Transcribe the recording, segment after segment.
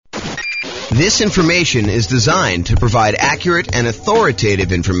This information is designed to provide accurate and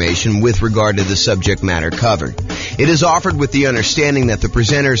authoritative information with regard to the subject matter covered. It is offered with the understanding that the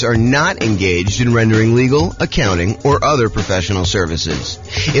presenters are not engaged in rendering legal, accounting, or other professional services.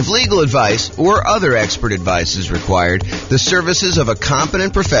 If legal advice or other expert advice is required, the services of a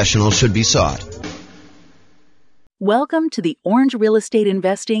competent professional should be sought. Welcome to the Orange Real Estate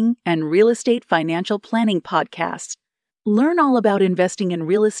Investing and Real Estate Financial Planning Podcast. Learn all about investing in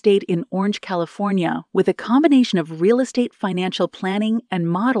real estate in Orange, California, with a combination of real estate financial planning and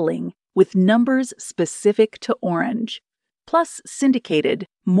modeling with numbers specific to Orange, plus syndicated,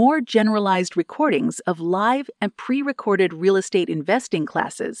 more generalized recordings of live and pre-recorded real estate investing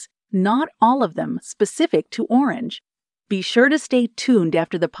classes, not all of them specific to Orange. Be sure to stay tuned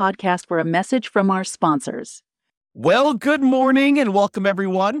after the podcast for a message from our sponsors. Well, good morning and welcome,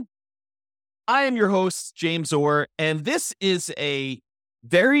 everyone. I am your host, James Orr, and this is a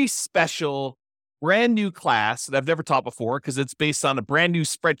very special, brand new class that I've never taught before because it's based on a brand new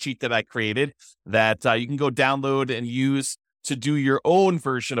spreadsheet that I created that you can go download and use to do your own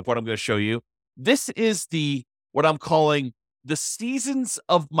version of what I'm going to show you. This is what I'm calling the Seasons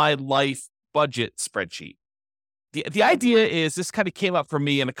of My Life budget spreadsheet. The idea is this kind of came up for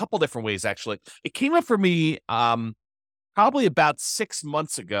me in a couple different ways, actually. It came up for me probably about 6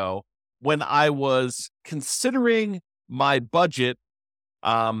 months ago when I was considering my budget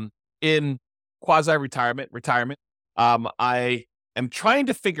in quasi-retirement. I am trying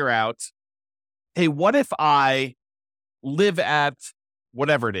to figure out, hey, what if I live at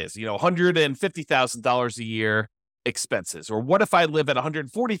whatever it is, $150,000 a year expenses, or what if I live at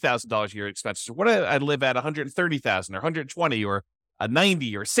 $140,000 a year expenses, or what if I live at $130,000 or 120 or a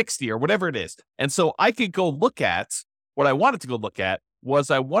 90 or 60 or whatever it is. And so I could go look at what I wanted to go look at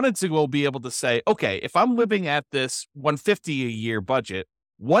was I wanted to go be able to say, okay, if I'm living at this $150 a year budget,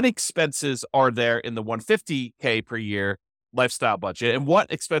 what expenses are there in the $150K per year lifestyle budget? And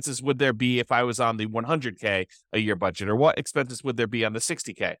what expenses would there be if I was on the $100K a year budget? Or what expenses would there be on the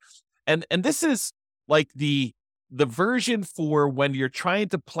 $60K? And this is like the version for when you're trying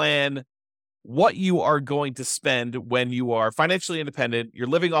to plan what you are going to spend when you are financially independent, you're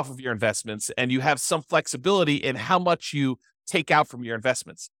living off of your investments, and you have some flexibility in how much you take out from your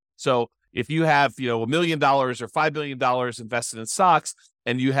investments. So if you have, $1 million or $5 billion invested in stocks,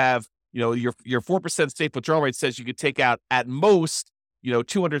 and you have, your 4% state withdrawal rate says you could take out at most,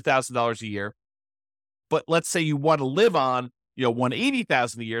 $200,000 a year. But let's say you want to live on,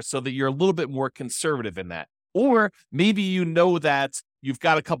 $180,000 a year so that you're a little bit more conservative in that. Or maybe you know that you've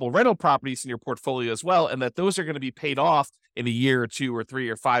got a couple rental properties in your portfolio as well, and that those are going to be paid off in a year or 2 or 3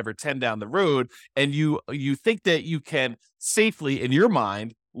 or 5 or 10 down the road. And you think that you can safely, in your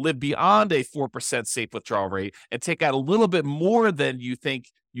mind, live beyond a 4% safe withdrawal rate and take out a little bit more than you think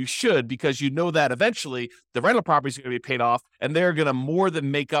you should, because you know that eventually the rental properties are going to be paid off and they're going to more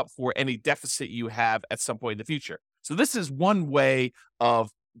than make up for any deficit you have at some point in the future. So this is one way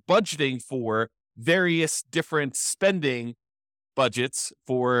of budgeting for various different spending budgets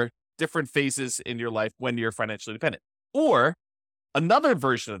for different phases in your life when you're financially independent. Or another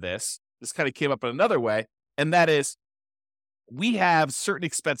version of this kind of came up in another way, and that is we have certain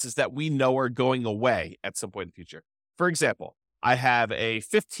expenses that we know are going away at some point in the future. For example, I have a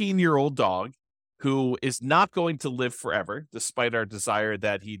 15-year-old dog who is not going to live forever, despite our desire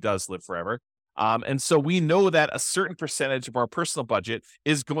that he does live forever. And so we know that a certain percentage of our personal budget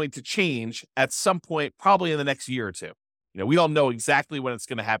is going to change at some point, probably in the next year or two. We all know exactly when it's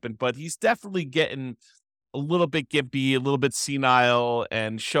going to happen, but he's definitely getting a little bit gimpy, a little bit senile,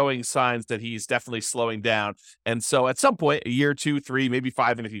 and showing signs that he's definitely slowing down. And so at some point, a year, 2, 3, maybe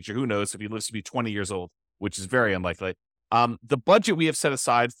 5 in the future, who knows if he lives to be 20 years old, which is very unlikely. The budget we have set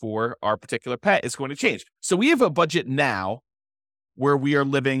aside for our particular pet is going to change. So we have a budget now where we are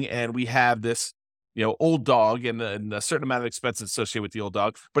living and we have this, old dog and a certain amount of expenses associated with the old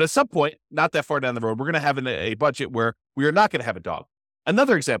dog. But at some point, not that far down the road, we're going to have a budget where we are not going to have a dog.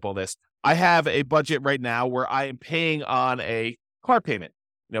 Another example of this, I have a budget right now where I am paying on a car payment.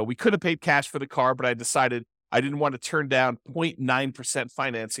 We could have paid cash for the car, but I decided I didn't want to turn down 0.9%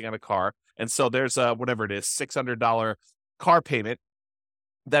 financing on a car. And so there's whatever it is, $600 car payment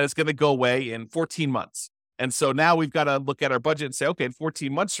that is going to go away in 14 months. And so now we've got to look at our budget and say, okay, in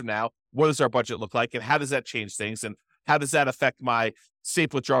 14 months from now, what does our budget look like? And how does that change things? And how does that affect my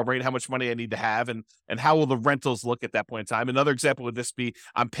safe withdrawal rate, how much money I need to have, and how will the rentals look at that point in time? Another example would this be,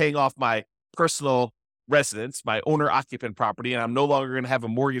 I'm paying off my personal residence, my owner-occupant property, and I'm no longer going to have a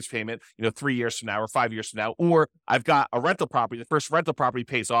mortgage payment, 3 years from now or 5 years from now. Or I've got a rental property. The first rental property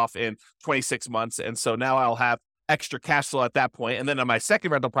pays off in 26 months, and so now I'll have extra cash flow at that point. And then on my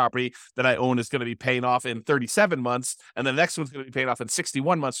second rental property that I own is going to be paying off in 37 months. And the next one's going to be paying off in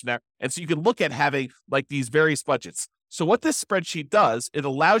 61 months from there. And so you can look at having like these various budgets. So what this spreadsheet does, it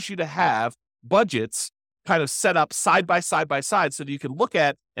allows you to have budgets kind of set up side by side so that you can look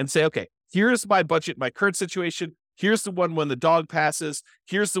at and say, okay, here's my budget, my current situation. Here's the one when the dog passes.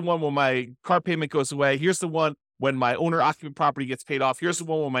 Here's the one when my car payment goes away. Here's the one when my owner-occupant property gets paid off. Here's the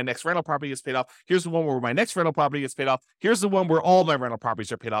one when my next rental property gets paid off. Here's the one where my next rental property gets paid off. Here's the one where all my rental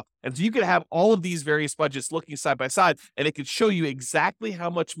properties are paid off. And so you can have all of these various budgets looking side by side, and it can show you exactly how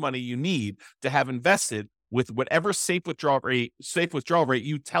much money you need to have invested with whatever safe withdrawal rate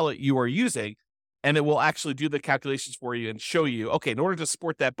you tell it you are using. And it will actually do the calculations for you and show you, okay, in order to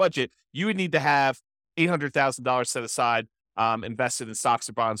support that budget, you would need to have $800,000 set aside, invested in stocks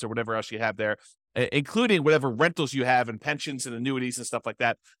or bonds or whatever else you have there, including whatever rentals you have and pensions and annuities and stuff like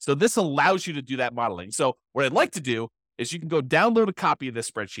that. So this allows you to do that modeling. So what I'd like to do is you can go download a copy of this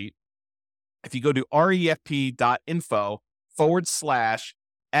spreadsheet. If you go to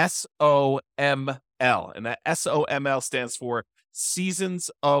refp.info/SOML, and that SOML stands for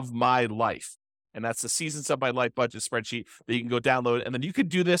Seasons of My Life. And that's the Seasons of My Life budget spreadsheet that you can go download. And then you could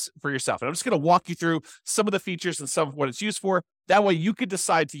do this for yourself. And I'm just going to walk you through some of the features and some of what it's used for. That way you could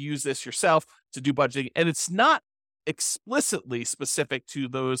decide to use this yourself to do budgeting. And it's not explicitly specific to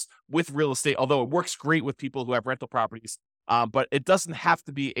those with real estate, although it works great with people who have rental properties. But it doesn't have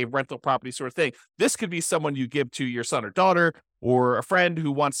to be a rental property sort of thing. This could be someone you give to your son or daughter or a friend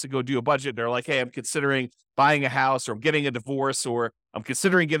who wants to go do a budget. They're like, hey, I'm considering buying a house, or I'm getting a divorce, or I'm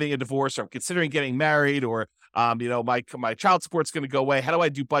considering getting a divorce, or I'm considering getting married, or, my child support's going to go away. How do I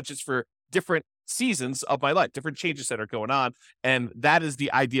do budgets for different seasons of my life, different changes that are going on? And that is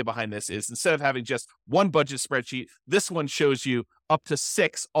the idea behind this, is instead of having just one budget spreadsheet, this one shows you up to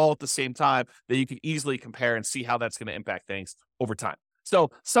 6 all at the same time that you can easily compare and see how that's going to impact things over time. So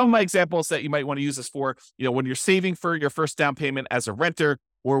some of my examples that you might want to use this for, when you're saving for your first down payment as a renter,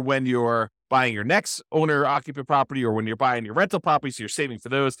 or when you're buying your next owner-occupant property, or when you're buying your rental property, so you're saving for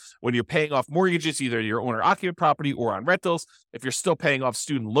those. When you're paying off mortgages, either your owner-occupant property or on rentals. If you're still paying off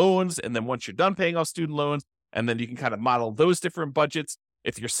student loans, and then once you're done paying off student loans, and then you can kind of model those different budgets.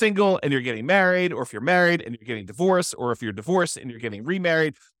 If you're single and you're getting married, or if you're married and you're getting divorced, or if you're divorced and you're getting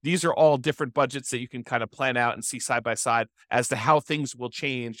remarried, these are all different budgets that you can kind of plan out and see side by side as to how things will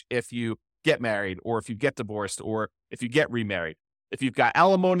change if you get married, or if you get divorced, or if you get remarried. If you've got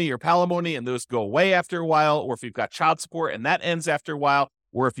alimony or palimony and those go away after a while, or if you've got child support and that ends after a while,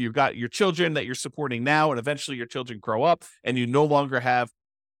 or if you've got your children that you're supporting now and eventually your children grow up and you no longer have,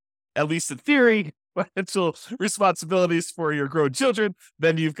 at least in theory, financial responsibilities for your grown children,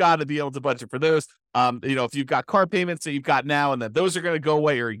 then you've got to be able to budget for those. If you've got car payments that you've got now and that those are going to go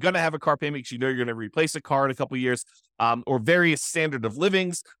away, or you're going to have a car payment because you're going to replace a car in a couple of years, or various standard of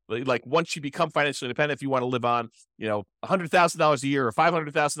livings, like once you become financially independent, if you want to live on, $100,000 a year, or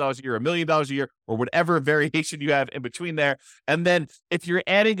 $500,000 a year, or $1 million a year, or whatever variation you have in between there. And then if you're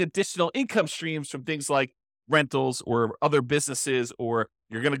adding additional income streams from things like rentals or other businesses, or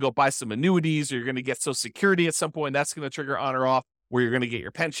you're going to go buy some annuities, or you're going to get Social Security at some point, that's going to trigger on or off, where you're going to get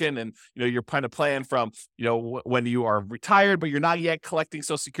your pension. And, you're kind of plan from, when you are retired, but you're not yet collecting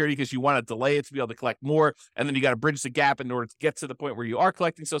Social Security because you want to delay it to be able to collect more. And then you got to bridge the gap in order to get to the point where you are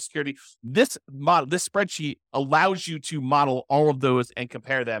collecting Social Security. This spreadsheet allows you to model all of those and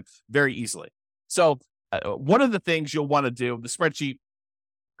compare them very easily. So one of the things you'll want to do, the spreadsheet,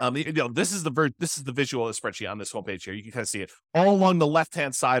 this is the visual of the spreadsheet on this homepage here. You can kind of see it all along the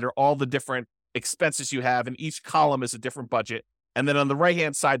left-hand side are all the different expenses you have, and each column is a different budget. And then on the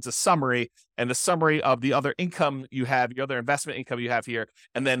right-hand side is a summary, and a summary of the other income you have, your other investment income you have here.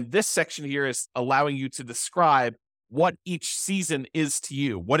 And then this section here is allowing you to describe what each season is to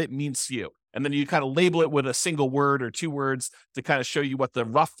you, what it means to you. And then you kind of label it with a single word or 2 words to kind of show you what the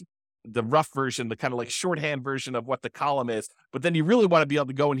rough version, the kind of like shorthand version of what the column is. But then you really want to be able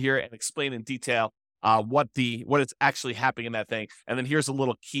to go in here and explain in detail what it's actually happening in that thing. And then here's a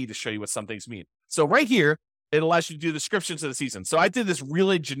little key to show you what some things mean. So right here, it allows you to do descriptions of the season. So I did this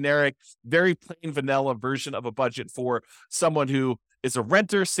really generic, very plain vanilla version of a budget for someone who is a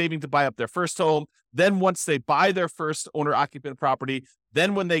renter saving to buy up their first home. Then once they buy their first owner-occupant property,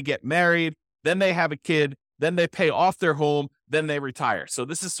 then when they get married, then they have a kid, then they pay off their home, then they retire. So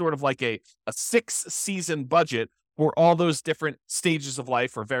this is sort of like a 6-season budget for all those different stages of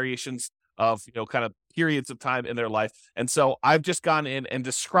life, or variations of, kind of periods of time in their life. And so I've just gone in and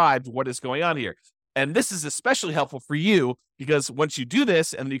described what is going on here. And this is especially helpful for you because once you do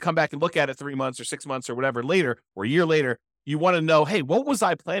this and then you come back and look at it 3 months or 6 months or whatever later, or a year later, you want to know, hey, what was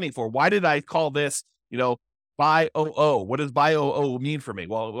I planning for? Why did I call this, buy OO. What does buy OO mean for me?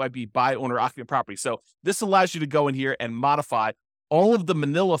 Well, it might be buy owner occupant property. So this allows you to go in here and modify. All of the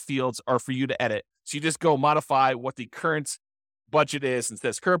manila fields are for you to edit. So you just go modify what the current budget is. And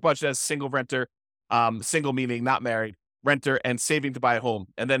says current budget as single renter, single meaning not married, renter, and saving to buy a home.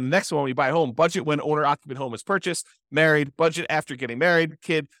 And then the next one, we buy a home, budget when owner occupant home is purchased, married, budget after getting married,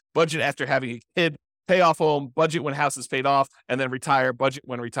 kid, budget after having a kid, pay off home, budget when house is paid off, and then retire, budget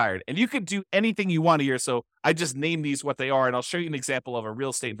when retired. And you could do anything you want here. So I just name these what they are, and I'll show you an example of a real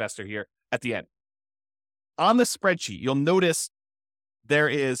estate investor here at the end. On the spreadsheet, you'll notice there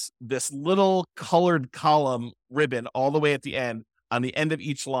is this little colored column ribbon all the way at the end on the end of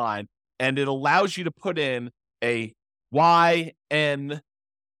each line, and it allows you to put in a Y, N,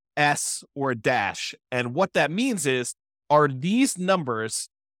 S, or a dash. And what that means is, are these numbers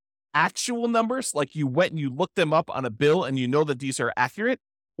actual numbers, like you went and you looked them up on a bill and you know that these are accurate?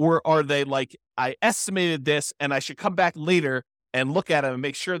 Or are they like, I estimated this and I should come back later and look at them and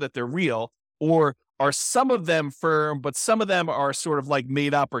make sure that they're real? Or are some of them firm, but some of them are sort of like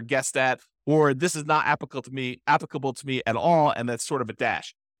made up or guessed at, or this is not applicable to me at all, and that's sort of a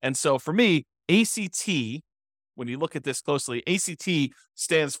dash. And so for me, ACT, when you look at this closely, ACT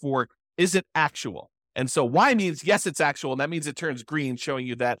stands for, is it actual? And so Y means, yes, it's actual. And that means it turns green, showing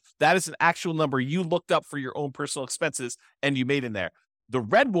you that that is an actual number you looked up for your own personal expenses and you made in there. The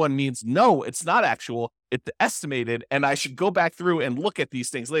red one means, no, it's not actual. It's estimated. And I should go back through and look at these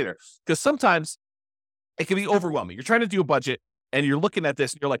things later. Because sometimes it can be overwhelming. You're trying to do a budget and you're looking at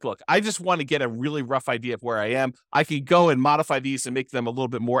this and you're like, look, I just want to get a really rough idea of where I am. I can go and modify these and make them a little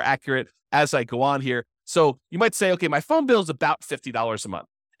bit more accurate as I go on here. So you might say, okay, my phone bill is about $50 a month.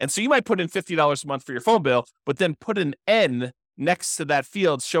 And so you might put in $50 a month for your phone bill, but then put an N next to that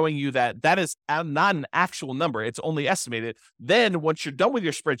field showing you that that is not an actual number. It's only estimated. Then once you're done with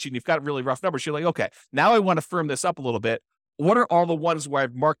your spreadsheet and you've got really rough numbers, you're like, okay, now I want to firm this up a little bit. What are all the ones where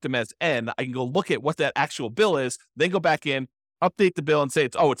I've marked them as N? I can go look at what that actual bill is, then go back in, update the bill and say,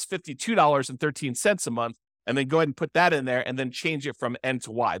 it's $52.13 a month. And then go ahead and put that in there and then change it from N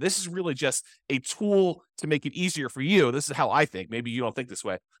to Y. This is really just a tool to make it easier for you. This is how I think. Maybe you don't think this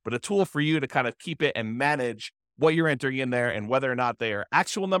way, but a tool for you to kind of keep it and manage what you're entering in there and whether or not they are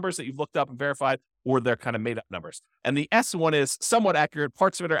actual numbers that you've looked up and verified or they're kind of made up numbers. And the S one is somewhat accurate.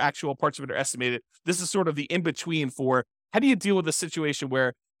 Parts of it are actual, parts of it are estimated. This is sort of the in-between for how do you deal with a situation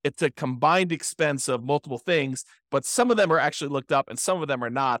where it's a combined expense of multiple things, but some of them are actually looked up and some of them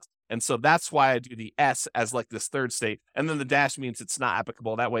are not. And so that's why I do the S as like this third state. And then the dash means it's not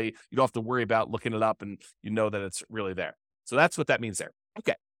applicable. That way you don't have to worry about looking it up and you know that it's really there. So that's what that means there.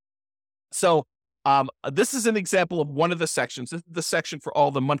 Okay. So this is an example of one of the sections. This is the section for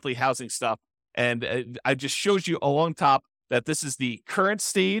all the monthly housing stuff. And I just showed you along top that this is the current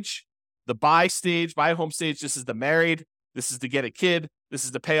stage, the buy a home stage. This is the married. This is to get a kid. This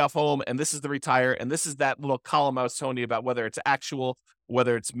is the pay off home. And this is the retire. And this is that little column I was telling you about, whether it's actual,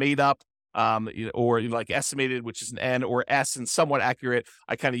 whether it's made up, or like estimated, which is an N, or S and somewhat accurate.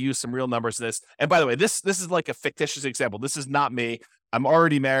 I kind of use some real numbers in this. And by the way, this is like a fictitious example. This is not me. I'm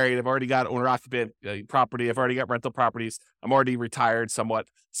already married. I've already got owner occupant property. I've already got rental properties. I'm already retired somewhat.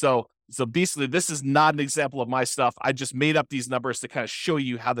 So basically, this is not an example of my stuff. I just made up these numbers to kind of show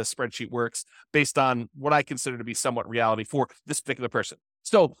you how this spreadsheet works based on what I consider to be somewhat reality for this particular person.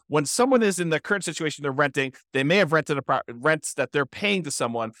 So when someone is in the current situation, they're renting, they may have rented rents that they're paying to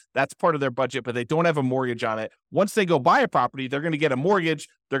someone. That's part of their budget, but they don't have a mortgage on it. Once they go buy a property, they're going to get a mortgage.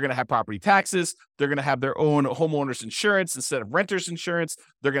 They're going to have property taxes. They're going to have their own homeowner's insurance instead of renter's insurance.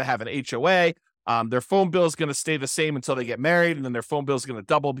 They're going to have an HOA. Their phone bill is going to stay the same until they get married, and then their phone bill is going to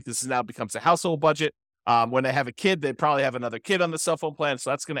double because it now becomes a household budget. When they have a kid, they probably have another kid on the cell phone plan,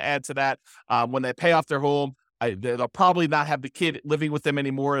 so that's going to add to that. When they pay off their home, they'll probably not have the kid living with them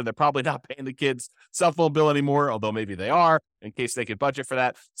anymore, and they're probably not paying the kid's cell phone bill anymore, although maybe they are, in case they could budget for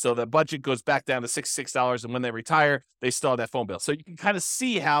that. So the budget goes back down to $66, and when they retire, they still have that phone bill. So you can kind of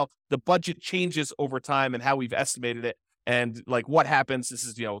see how the budget changes over time and how we've estimated it, and like what happens. This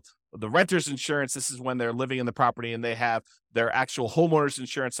is, the renter's insurance. This is when they're living in the property and they have their actual homeowner's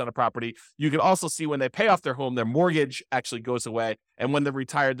insurance on a property. You can also see when they pay off their home, their mortgage actually goes away. And when they're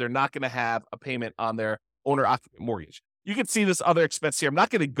retired, they're not going to have a payment on their owner-occupant mortgage. You can see this other expense here. I'm not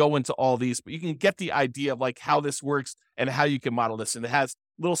going to go into all these, but you can get the idea of like how this works and how you can model this. And it has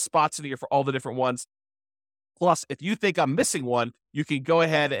little spots in here for all the different ones. Plus, if you think I'm missing one, you can go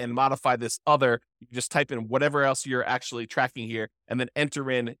ahead and modify this other. You can just type in whatever else you're actually tracking here and then enter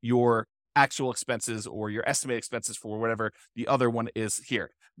in your actual expenses or your estimated expenses for whatever the other one is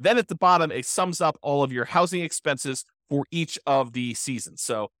here. Then at the bottom, it sums up all of your housing expenses for each of the seasons.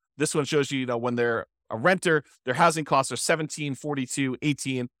 So this one shows you, when they're a renter, their housing costs are 17, 42,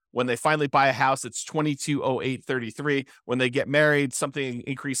 18. When they finally buy a house, it's 220833. When they get married, something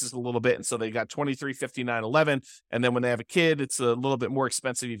increases a little bit, and so they got 235911. And then when they have a kid, it's a little bit more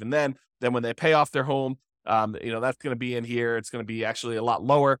expensive even then. Then when they pay off their home, that's going to be in here. It's going to be actually a lot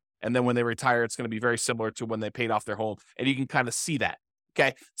lower. And then when they retire, it's going to be very similar to when they paid off their home. And you can kind of see that.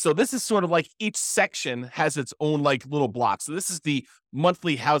 Okay. So this is sort of like each section has its own like little block. So this is the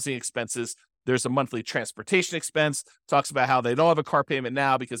monthly housing expenses. There's a monthly transportation expense, talks about how they don't have a car payment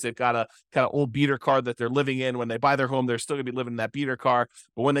now because they've got a kind of old beater car that they're living in. When they buy their home, they're still going to be living in that beater car.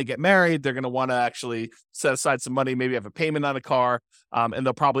 But when they get married, they're going to want to actually set aside some money, maybe have a payment on a car. And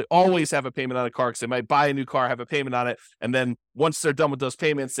they'll probably always have a payment on a car because they might buy a new car, have a payment on it. And then once they're done with those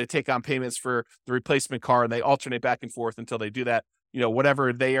payments, they take on payments for the replacement car and they alternate back and forth until they do that.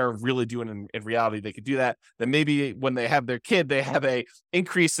 Whatever they are really doing in reality, they could do that. Then maybe when they have their kid, they have a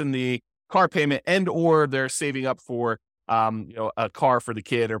increase in the car payment and or they're saving up for a car for the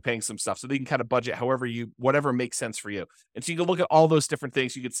kid or paying some stuff. So they can kind of budget whatever makes sense for you. And so you can look at all those different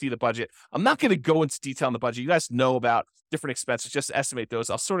things. You can see the budget. I'm not going to go into detail on the budget. You guys know about different expenses. Just estimate those.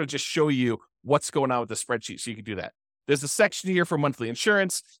 I'll sort of just show you what's going on with the spreadsheet so you can do that. There's a section here for monthly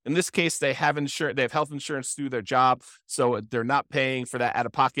insurance. In this case, they have health insurance through their job. So they're not paying for that out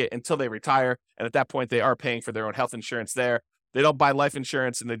of pocket until they retire. And at that point, they are paying for their own health insurance there. They don't buy life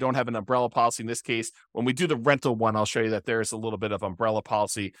insurance and they don't have an umbrella policy in this case. When we do the rental one, I'll show you that there is a little bit of umbrella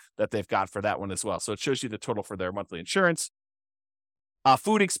policy that they've got for that one as well. So it shows you the total for their monthly insurance.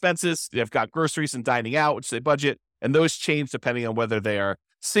 Food expenses, they've got groceries and dining out, which they budget. And those change depending on whether they are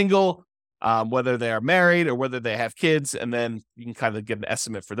single, whether they are married, or whether they have kids. And then you can kind of get an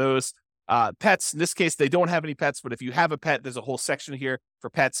estimate for those. Pets, in this case, they don't have any pets, but if you have a pet, there's a whole section here for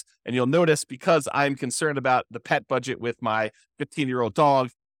pets. And you'll notice because I'm concerned about the pet budget with my 15-year-old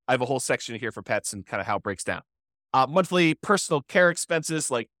dog, I have a whole section here for pets and kind of how it breaks down. Monthly personal care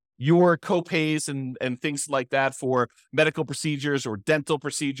expenses like your copays and things like that for medical procedures or dental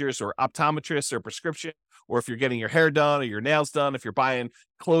procedures or optometrists or prescription, or if you're getting your hair done or your nails done, if you're buying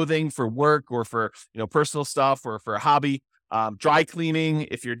clothing for work or for personal stuff or for a hobby. Dry cleaning,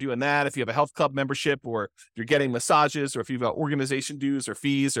 if you're doing that, if you have a health club membership or you're getting massages or if you've got organization dues or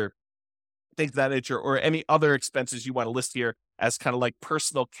fees or things of that nature, or any other expenses you want to list here as kind of like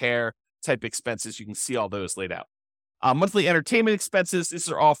personal care type expenses, you can see all those laid out. Monthly entertainment expenses, these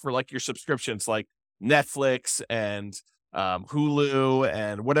are all for like your subscriptions like Netflix and Hulu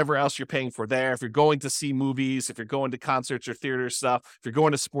and whatever else you're paying for there. If you're going to see movies, if you're going to concerts or theater stuff, if you're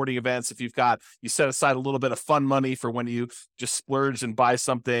going to sporting events, if you set aside a little bit of fun money for when you just splurge and buy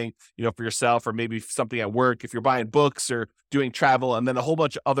something, for yourself or maybe something at work, if you're buying books or doing travel, and then a whole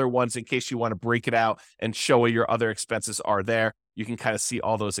bunch of other ones in case you want to break it out and show what your other expenses are there. You can kind of see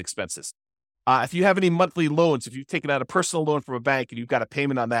all those expenses. If you have any monthly loans, if you've taken out a personal loan from a bank and you've got a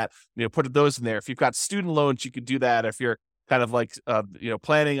payment on that, put those in there. If you've got student loans, you could do that. If you're kind of like,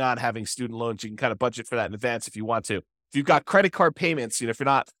 planning on having student loans, you can kind of budget for that in advance if you want to. If you've got credit card payments, if you're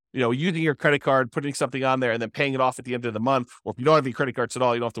not, using your credit card, putting something on there and then paying it off at the end of the month, or if you don't have any credit cards at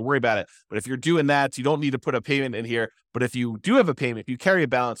all, you don't have to worry about it. But if you're doing that, you don't need to put a payment in here. But if you do have a payment, if you carry a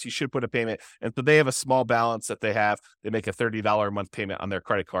balance, you should put a payment. And so they have a small balance that they have. They make a $30 a month payment on their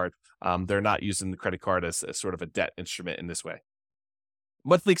credit card. They're not using the credit card as sort of a debt instrument in this way.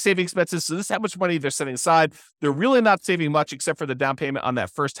 Monthly saving expenses. So this is how much money they're setting aside. They're really not saving much except for the down payment on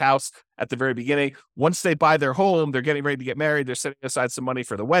that first house at the very beginning. Once they buy their home, they're getting ready to get married. They're setting aside some money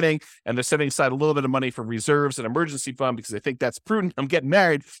for the wedding, and they're setting aside a little bit of money for reserves and emergency fund because they think that's prudent. I'm getting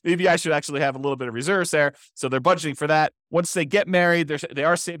married. Maybe I should actually have a little bit of reserves there. So they're budgeting for that. Once they get married, they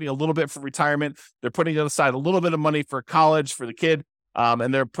are saving a little bit for retirement. They're putting aside a little bit of money for college for the kid.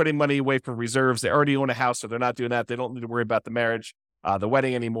 And they're putting money away for reserves. They already own a house, so they're not doing that. They don't need to worry about the marriage, the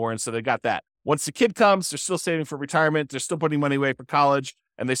wedding anymore. And so they got that. Once the kid comes, they're still saving for retirement. They're still putting money away for college,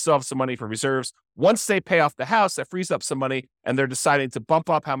 and they still have some money for reserves. Once they pay off the house, that frees up some money, and they're deciding to bump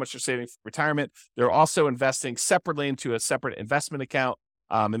up how much they're saving for retirement. They're also investing separately into a separate investment account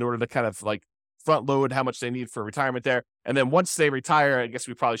in order to kind of like front load how much they need for retirement there. And then once they retire, I guess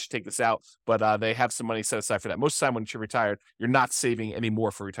we probably should take this out, but they have some money set aside for that. Most of the time when you're retired, you're not saving any more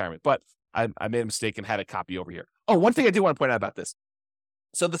for retirement. But I made a mistake and had a copy over here. Oh, one thing I do want to point out about this.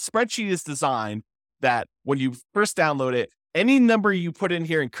 So the spreadsheet is designed that when you first download it, any number you put in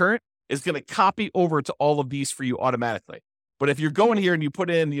here in current is going to copy over to all of these for you automatically. But if you're going here and you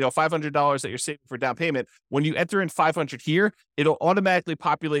put in, $500 that you're saving for down payment, when you enter in 500 here, it'll automatically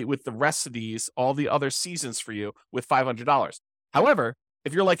populate with the rest of these, all the other seasons for you with $500. However,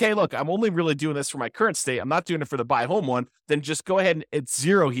 if you're like, hey, look, I'm only really doing this for my current state, I'm not doing it for the buy home one, then just go ahead and it's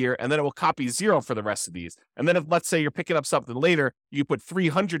 0 here, and then it will copy 0 for the rest of these. And then if, let's say you're picking up something later, you put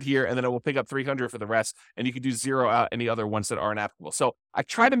 300 here, and then it will pick up 300 for the rest, and you can do 0 out any other ones that aren't applicable. So I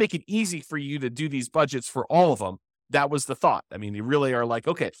try to make it easy for you to do these budgets for all of them. That was the thought. I mean, you really are like,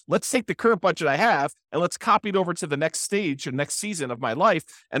 okay, let's take the current budget I have and let's copy it over to the next stage or next season of my life.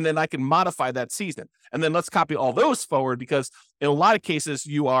 And then I can modify that season. And then let's copy all those forward, because in a lot of cases,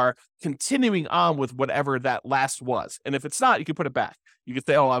 you are continuing on with whatever that last was. And if it's not, you can put it back. You can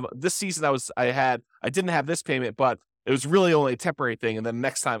say, oh, this season I didn't have this payment, but it was really only a temporary thing. And then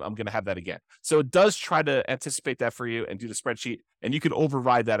next time I'm going to have that again. So it does try to anticipate that for you and do the spreadsheet, and you can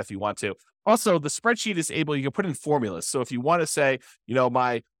override that if you want to. Also, the spreadsheet is able, you can put in formulas. So if you want to say,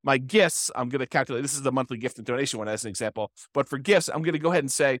 my gifts, I'm going to calculate, this is the monthly gift and donation one as an example, but for gifts, I'm going to go ahead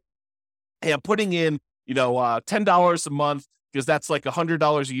and say, hey, I'm putting in, $10 a month, because that's like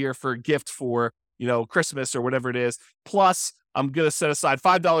 $100 a year for a gift for, Christmas or whatever it is. Plus I'm going to set aside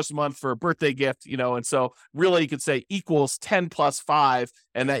 $5 a month for a birthday gift, and so really you could say equals 10 plus 5,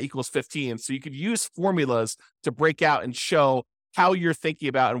 and that equals 15. So you could use formulas to break out and show how you're thinking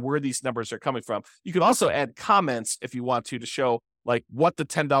about and where these numbers are coming from. You can also add comments if you want to show like what the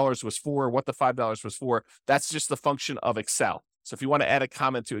 $10 was for, what the $5 was for. That's just the function of Excel. So if you want to add a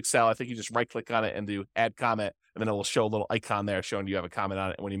comment to Excel, I think you just right click on it and do add comment, and then it will show a little icon there showing you have a comment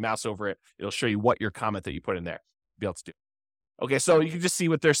on it. And when you mouse over it, it'll show you what your comment that you put in there be able to do. Okay, so you can just see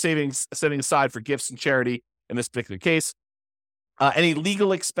what they're setting aside for gifts and charity in this particular case. Any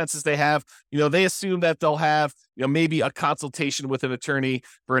legal expenses they have, they assume that they'll have, maybe a consultation with an attorney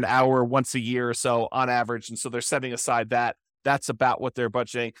for an hour once a year or so on average. And so they're setting aside that. That's about what they're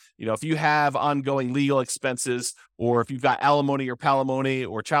budgeting. If you have ongoing legal expenses, or if you've got alimony or palimony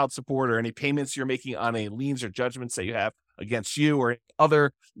or child support, or any payments you're making on any liens or judgments that you have against you, or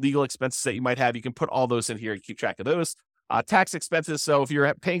other legal expenses that you might have, you can put all those in here and keep track of those. Tax expenses. So if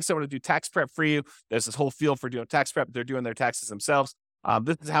you're paying someone to do tax prep for you, there's this whole field for doing tax prep. They're doing their taxes themselves.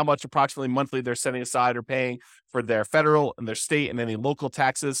 This is how much approximately monthly they're setting aside or paying for their federal and their state and any local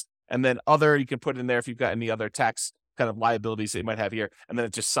taxes. And then other, you can put in there if you've got any other tax kind of liabilities that you might have here. And then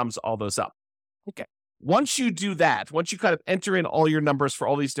it just sums all those up. Okay. Once you do that, once you kind of enter in all your numbers for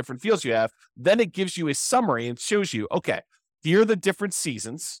all these different fields you have, then it gives you a summary and shows you, okay, here are the different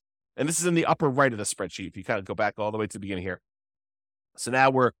seasons. And this is in the upper right of the spreadsheet. If you kind of go back all the way to the beginning here. So now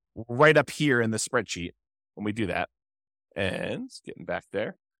we're right up here in the spreadsheet when we do that. And it's getting back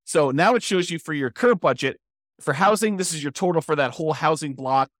there. So now it shows you for your current budget. For housing, this is your total for that whole housing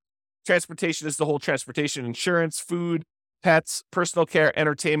block. Transportation is the whole transportation, insurance, food, pets, personal care,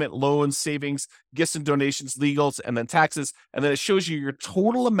 entertainment, loans, savings, gifts and donations, legals, and then taxes. And then it shows you your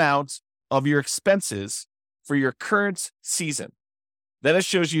total amount of your expenses for your current season. Then it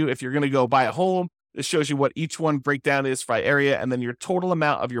shows you if you're going to go buy a home, it shows you what each one breakdown is by area, and then your total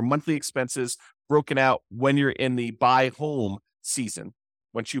amount of your monthly expenses broken out when you're in the buy home season,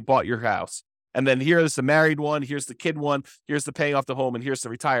 once you bought your house. And then here's the married one, here's the kid one, here's the paying off the home, and here's the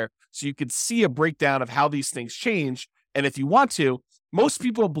retire. So you can see a breakdown of how these things change. And if you want to, most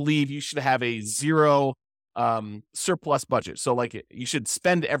people believe you should have a 0 surplus budget. So like you should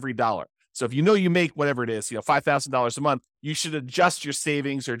spend every dollar. So if you make whatever it is, $5,000 a month, you should adjust your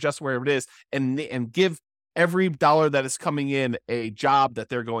savings or adjust wherever it is and give every dollar that is coming in a job that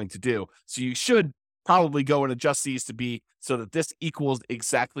they're going to do. So you should probably go and adjust these to be so that this equals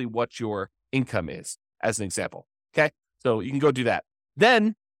exactly what your income is, as an example. Okay. So you can go do that.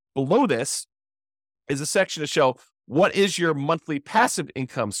 Then below this is a section to show what is your monthly passive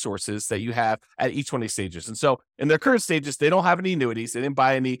income sources that you have at each one of these stages. And so in their current stages, they don't have any annuities. They didn't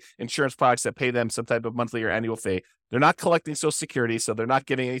buy any insurance products that pay them some type of monthly or annual fee. They're not collecting Social Security, so they're not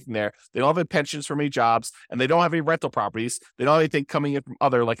getting anything there. They don't have any pensions from any jobs, and they don't have any rental properties. They don't have anything coming in from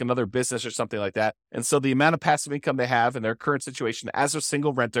like another business or something like that. And so the amount of passive income they have in their current situation as a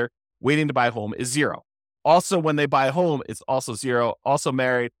single renter waiting to buy a home is 0. Also, when they buy a home, it's also 0. Also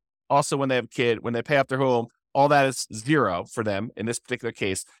married. Also, when they have a kid, when they pay off their home, all that is 0 for them in this particular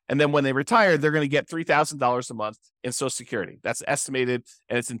case. And then when they retire, they're going to get $3,000 a month in Social Security. That's estimated,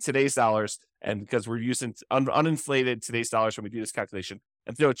 and it's in today's dollars. And because we're using uninflated today's dollars when we do this calculation.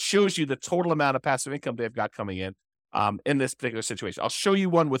 And so it shows you the total amount of passive income they've got coming in this particular situation. I'll show you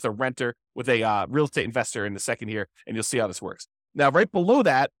one with a renter, with a real estate investor in a second here, and you'll see how this works. Now, right below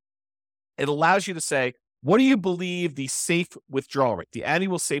that, it allows you to say, what do you believe the safe withdrawal rate, the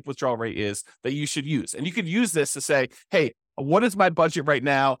annual safe withdrawal rate is that you should use? And you could use this to say, hey, what is my budget right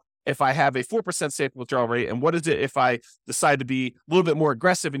now? if I have a 4% safe withdrawal rate? And what is it if I decide to be a little bit more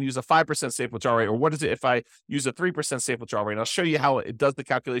aggressive and use a 5% safe withdrawal rate? Or what is it if I use a 3% safe withdrawal rate? And I'll show you how it does the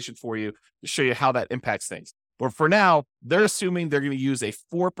calculation for you to show you how that impacts things. But for now, they're assuming they're going to use a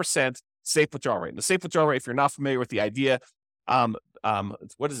 4% safe withdrawal rate. And the safe withdrawal rate, if you're not familiar with the idea,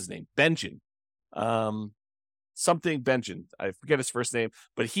 what is his name? Benjamin. Something Benjamin. I forget his first name,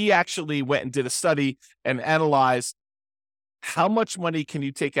 but he actually went and did a study and analyzed how much money can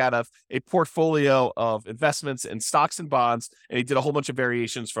you take out of a portfolio of investments in stocks and bonds. And he did a whole bunch of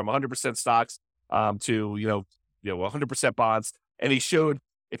variations from 100% stocks to 100% bonds. And he showed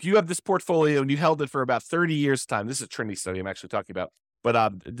if you have this portfolio and you held it for about 30 years time, this is a Trinity study I'm actually talking about,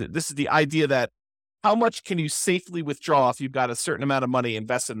 but this is the idea that how much can you safely withdraw if you've got a certain amount of money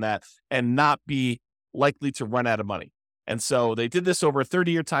invested in that and not be likely to run out of money. And so they did this over a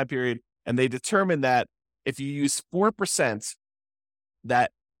 30-year time period, and they determined that if you use 4%,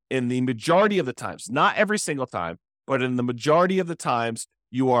 that in the majority of the times, not every single time, but in the majority of the times,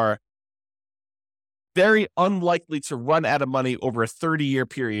 you are very unlikely to run out of money over a 30-year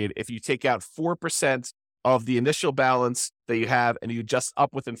period if you take out 4% of the initial balance that you have and you adjust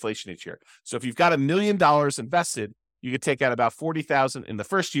up with inflation each year. So if you've got $1 million invested, you could take out about $40,000 in the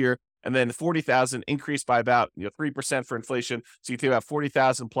first year, and then $40,000 increased by about 3% for inflation. So you take about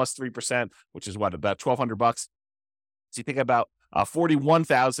 $40,000 plus 3%, which is what, about $1,200 bucks. So you think about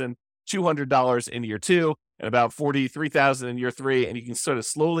 $41,200 in year two, and about $43,000 in year three, and you can sort of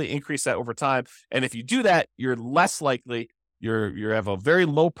slowly increase that over time. And if you do that, you're less likely, you have a very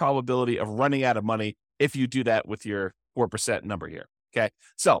low probability of running out of money if you do that with your 4% number here. Okay,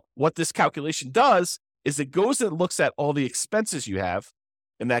 so what this calculation does is it goes and looks at all the expenses you have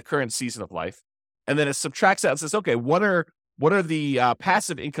in that current season of life, and then it subtracts out and says, okay, what are the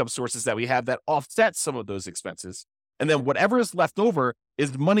passive income sources that we have that offset some of those expenses? And then whatever is left over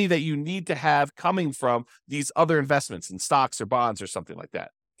is money that you need to have coming from these other investments in stocks or bonds or something like that.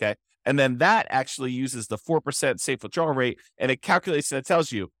 Okay. And then that actually uses the 4% safe withdrawal rate, and it calculates and it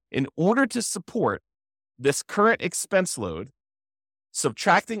tells you in order to support this current expense load,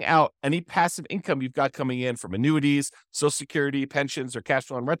 subtracting out any passive income you've got coming in from annuities, Social Security, pensions, or cash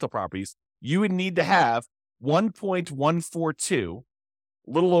flow and rental properties, you would need to have $1.142, a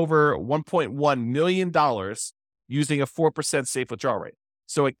little over $1.1 million using a 4% safe withdrawal rate.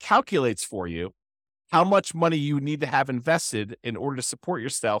 So it calculates for you how much money you need to have invested in order to support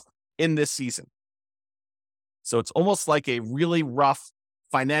yourself in this season. So it's almost like a really rough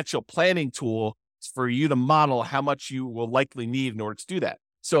financial planning tool for you to model how much you will likely need in order to do that.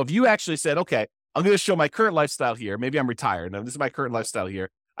 So if you actually said, okay, I'm going to show my current lifestyle here. Maybe I'm retired. Now, this is my current lifestyle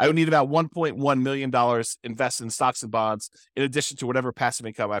here. I would need about $1.1 million invested in stocks and bonds in addition to whatever passive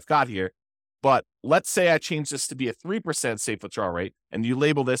income I've got here. But let's say I change this to be a 3% safe withdrawal rate, and you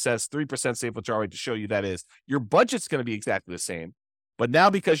label this as 3% safe withdrawal rate to show you that is. Your budget's going to be exactly the same. But now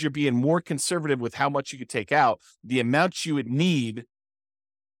because you're being more conservative with how much you could take out, the amount you would need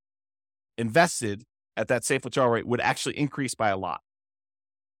invested at that safe withdrawal rate would actually increase by a lot.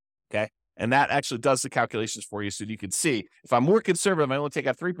 Okay. And that actually does the calculations for you so you can see if I'm more conservative, I only take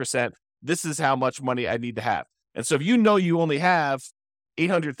out 3%, this is how much money I need to have. And so if you know you only have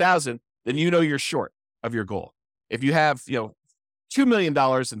 800,000, then you know you're short of your goal. If you have, $2 million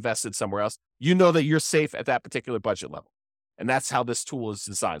invested somewhere else, you know that you're safe at that particular budget level. And that's how this tool is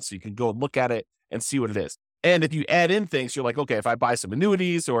designed. So you can go and look at it and see what it is. And if you add in things, you're like, okay, if I buy some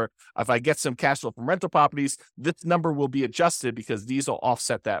annuities or if I get some cash flow from rental properties, this number will be adjusted because these will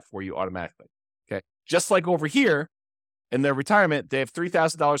offset that for you automatically. Okay. Just like over here in their retirement, they have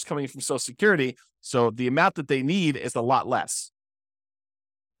 $3,000 coming from Social Security. So the amount that they need is a lot less.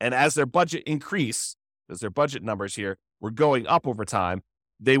 And as their budget increase, as their budget numbers here were going up over time,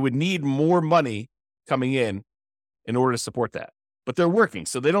 they would need more money coming in order to support that. But they're working,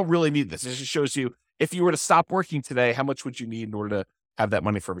 so they don't really need this. It just shows you if you were to stop working today, how much would you need in order to have that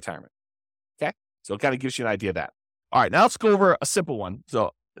money for retirement? Okay, so it kind of gives you an idea of that. All right, now let's go over a simple one. So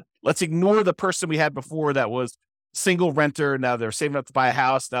let's ignore the person we had before that was single renter. Now they're saving up to buy a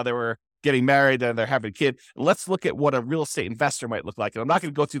house. Now they were getting married and they're having a kid. Let's look at what a real estate investor might look like. And I'm not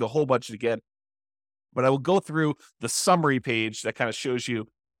going to go through the whole budget again, but I will go through the summary page that kind of shows you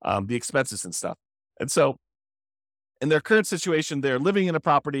the expenses and stuff. And so in their current situation, they're living in a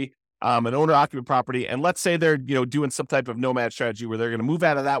property, an owner-occupant property, and let's say they're doing some type of nomad strategy where they're going to move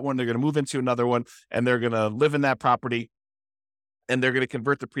out of that one, they're going to move into another one, and they're going to live in that property, and they're going to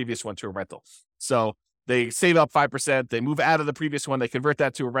convert the previous one to a rental. So They save up 5%, they move out of the previous one, they convert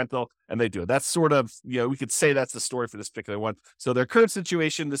that to a rental, and they do it. That's sort of, we could say that's the story for this particular one. So their current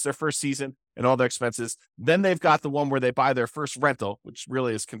situation, this is their first season and all their expenses. Then they've got the one where they buy their first rental, which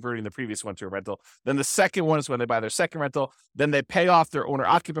really is converting the previous one to a rental. Then the second one is when they buy their second rental. Then they pay off their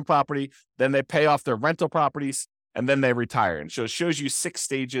owner-occupant property. Then they pay off their rental properties, and then they retire. And so it shows you 6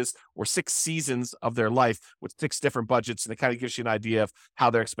 stages or 6 seasons of their life with 6 different budgets, and it kind of gives you an idea of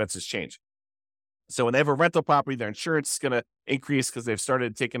how their expenses change. So when they have a rental property, their insurance is going to increase because they've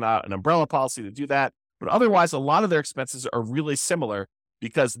started taking out an umbrella policy to do that. But otherwise, a lot of their expenses are really similar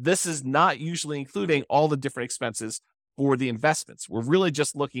because this is not usually including all the different expenses for the investments. We're really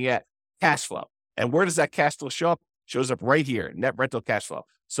just looking at cash flow. And where does that cash flow show up? Shows up right here, net rental cash flow.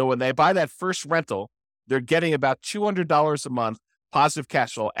 So when they buy that first rental, they're getting about $200 a month positive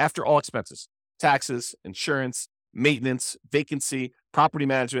cash flow after all expenses, taxes, insurance, maintenance, vacancy, property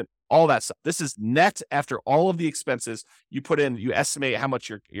management, all that stuff. This is net after all of the expenses you put in. You estimate how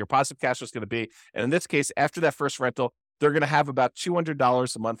much your positive cash flow is going to be. And in this case, after that first rental, they're going to have about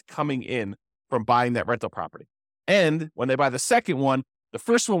 $200 a month coming in from buying that rental property. And when they buy the second one, the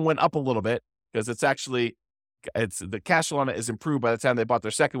first one went up a little bit because it's the cash flow on it is improved by the time they bought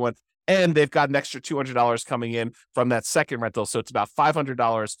their second one. And they've got an extra $200 coming in from that second rental. So it's about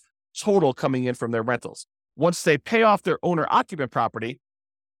 $500 total coming in from their rentals. Once they pay off their owner-occupant property,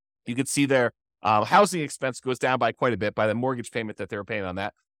 you can see their housing expense goes down by quite a bit by the mortgage payment that they were paying on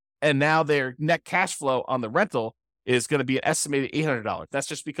that. And now their net cash flow on the rental is going to be an estimated $800. That's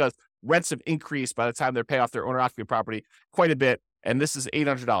just because rents have increased by the time they pay off their owner-occupant property quite a bit. And this is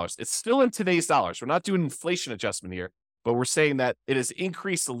 $800. It's still in today's dollars. We're not doing inflation adjustment here, but we're saying that it has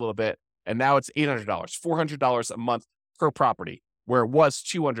increased a little bit. And now it's $800, $400 a month per property, where it was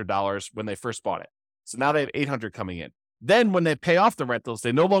 $200 when they first bought it. So now they have $800 coming in. Then when they pay off the rentals,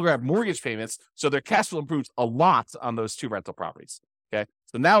 they no longer have mortgage payments. So their cash flow improves a lot on those 2 rental properties. Okay.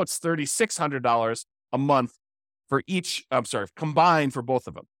 So now it's $3,600 a month for each, combined for both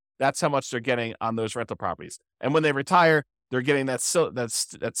of them. That's how much they're getting on those rental properties. And when they retire, they're getting that same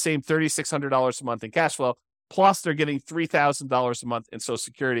 $3,600 a month in cash flow, plus they're getting $3,000 a month in Social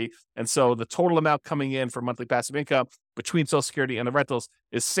Security. And so the total amount coming in for monthly passive income between Social Security and the rentals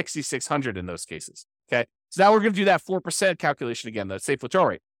is $6,600 in those cases. Okay. So now we're going to do that 4% calculation again, the safe withdrawal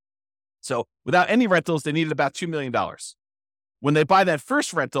rate. So without any rentals, they needed about $2 million. When they buy that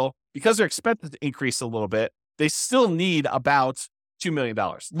first rental, because their expenses increase a little bit, they still need about $2 million,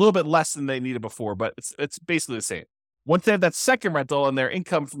 a little bit less than they needed before, but it's basically the same. Once they have that second rental and their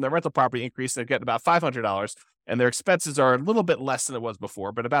income from their rental property increase, they're getting about $500, and their expenses are a little bit less than it was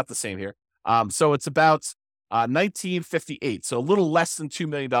before, but about the same here. So it's about $1,958, so a little less than $2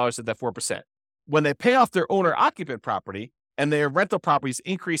 million at that 4%. When they pay off their owner-occupant property and their rental properties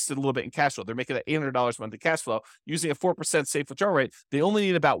increased a little bit in cash flow, they're making that $800 a month in cash flow using a 4% safe withdrawal rate. They only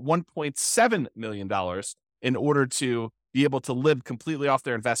need about $1.7 million in order to be able to live completely off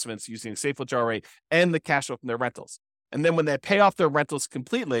their investments using a safe withdrawal rate and the cash flow from their rentals. And then when they pay off their rentals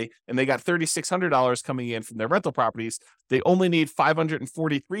completely and they got $3,600 coming in from their rental properties, they only need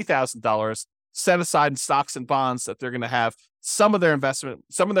 $543,000 set aside in stocks and bonds that they're going to have some of their investment,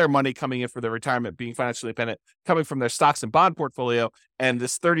 some of their money coming in for their retirement, being financially independent, coming from their stocks and bond portfolio, and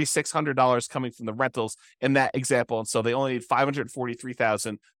this $3,600 coming from the rentals in that example. And so they only need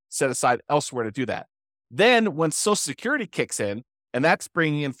 $543,000 set aside elsewhere to do that. Then when Social Security kicks in, and that's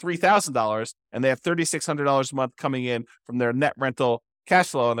bringing in $3,000, and they have $3,600 a month coming in from their net rental cash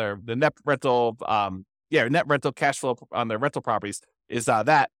flow and the net rental, net rental cash flow on their rental properties is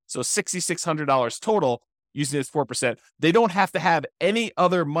that. So $6,600 total using this 4%. They don't have to have any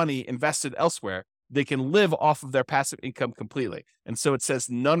other money invested elsewhere. They can live off of their passive income completely. And so it says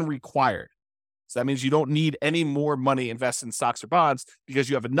none required. So that means you don't need any more money invested in stocks or bonds because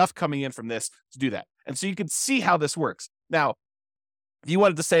you have enough coming in from this to do that. And so you can see how this works. Now, if you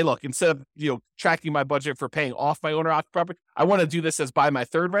wanted to say, look, instead of tracking my budget for paying off my owner-occupied property, I want to do this as buy my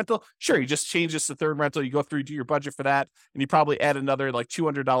third rental. Sure, you just change this to third rental. You go through, do your budget for that, and you probably add another like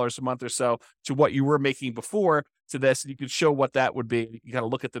 $200 a month or so to what you were making before to this, and you can show what that would be. You kind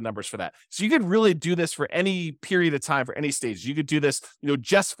of look at the numbers for that. So you could really do this for any period of time, for any stage. You could do this,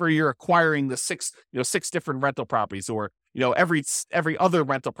 just for your acquiring the six different rental properties, or every other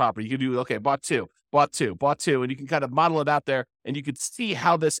rental property. You could do, okay, bought two, and you can kind of model it out there, and you could see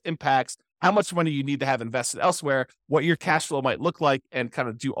how this impacts how much money you need to have invested elsewhere, what your cash flow might look like, and kind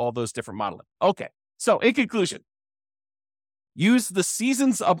of do all those different modeling. Okay, so in conclusion, use the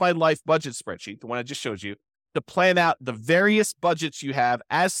Seasons of My Life budget spreadsheet, the one I just showed you, to plan out the various budgets you have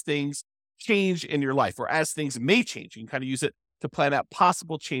as things change in your life, or as things may change. You can kind of use it to plan out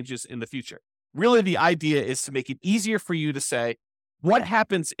possible changes in the future. Really, the idea is to make it easier for you to say, what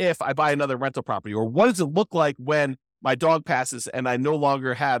happens if I buy another rental property? Or what does it look like when my dog passes and I no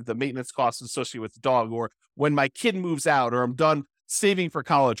longer have the maintenance costs associated with the dog? Or when my kid moves out, or I'm done saving for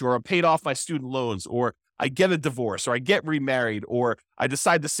college, or I'm paid off my student loans, or I get a divorce, or I get remarried, or I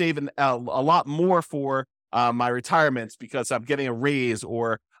decide to save a lot more for my retirement because I'm getting a raise,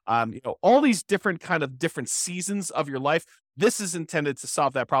 or all these different seasons of your life. This is intended to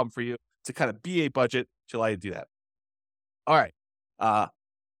solve that problem for you, to kind of be a budget to allow you to do that. All right.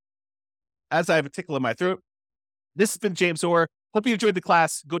 As I have a tickle in my throat, this has been James Orr. Hope you enjoyed the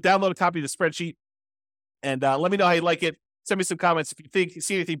class. Go download a copy of the spreadsheet and let me know how you like it. Send me some comments if you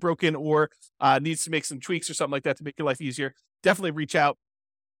see anything broken or needs to make some tweaks or something like that to make your life easier. Definitely reach out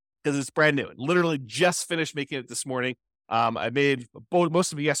because it's brand new. Literally just finished making it this morning. I made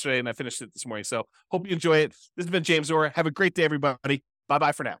most of it yesterday and I finished it this morning. So hope you enjoy it. This has been James Orr. Have a great day, everybody.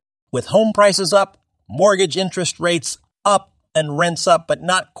 Bye-bye for now. With home prices up, mortgage interest rates up, and rents up, but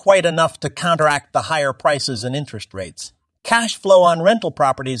not quite enough to counteract the higher prices and interest rates, cash flow on rental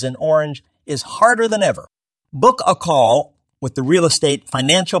properties in Orange is harder than ever. Book a call with the Real Estate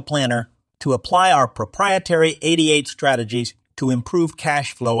Financial Planner to apply our proprietary 88 strategies to improve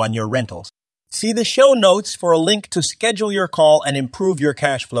cash flow on your rentals. See the show notes for a link to schedule your call and improve your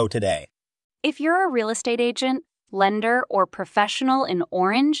cash flow today. If you're a real estate agent, lender, or professional in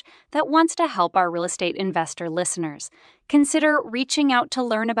Orange that wants to help our real estate investor listeners, consider reaching out to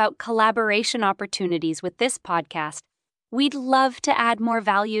learn about collaboration opportunities with this podcast. We'd love to add more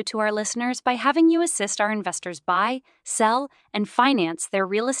value to our listeners by having you assist our investors buy, sell, and finance their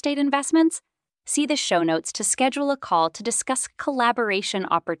real estate investments. See the show notes to schedule a call to discuss collaboration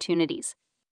opportunities.